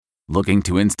Looking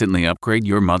to instantly upgrade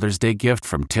your Mother's Day gift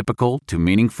from typical to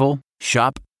meaningful?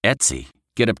 Shop Etsy.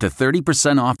 Get up to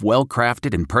 30% off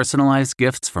well-crafted and personalized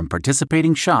gifts from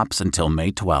participating shops until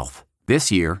May 12th. This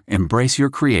year, embrace your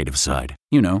creative side.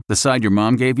 You know, the side your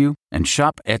mom gave you. And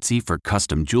shop Etsy for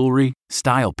custom jewelry,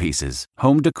 style pieces,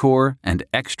 home decor, and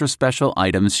extra special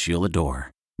items she'll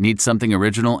adore. Need something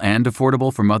original and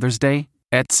affordable for Mother's Day?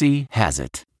 Etsy has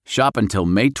it. Shop until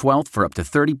May 12th for up to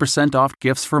 30% off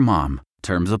gifts for mom.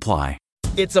 Terms apply.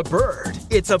 It's a bird.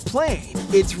 It's a plane.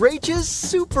 It's Rach's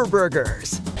Super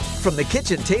Burgers. From the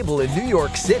kitchen table in New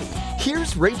York City,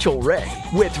 here's Rachel Ray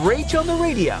with Rach on the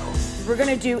Radio. We're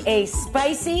going to do a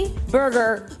spicy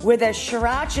burger with a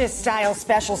sriracha-style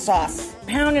special sauce.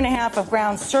 1.5 pounds of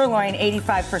ground sirloin,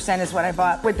 85% is what I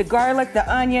bought. With the garlic,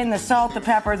 the onion, the salt, the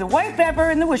pepper, the white pepper,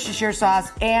 and the Worcestershire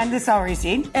sauce, and the celery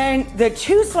seed. And the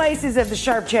 2 slices of the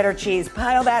sharp cheddar cheese.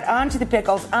 Pile that onto the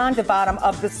pickles, on the bottom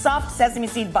of the soft sesame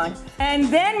seed bun. And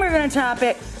then we're going to top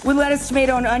it with lettuce,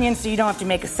 tomato, and onion so you don't have to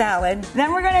make a salad.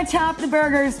 Then we're going to top the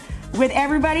burgers with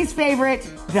everybody's favorite,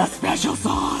 the special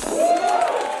sauce.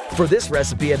 For this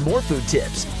recipe and more food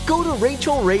tips, go to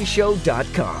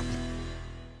RachelRayShow.com.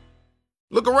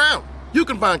 Look around. You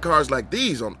can find cars like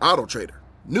these on AutoTrader.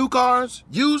 New cars,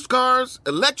 used cars,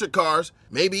 electric cars,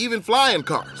 maybe even flying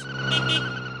cars.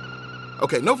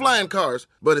 Okay, no flying cars,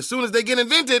 but as soon as they get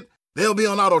invented, they'll be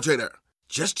on AutoTrader.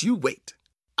 Just you wait.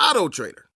 AutoTrader.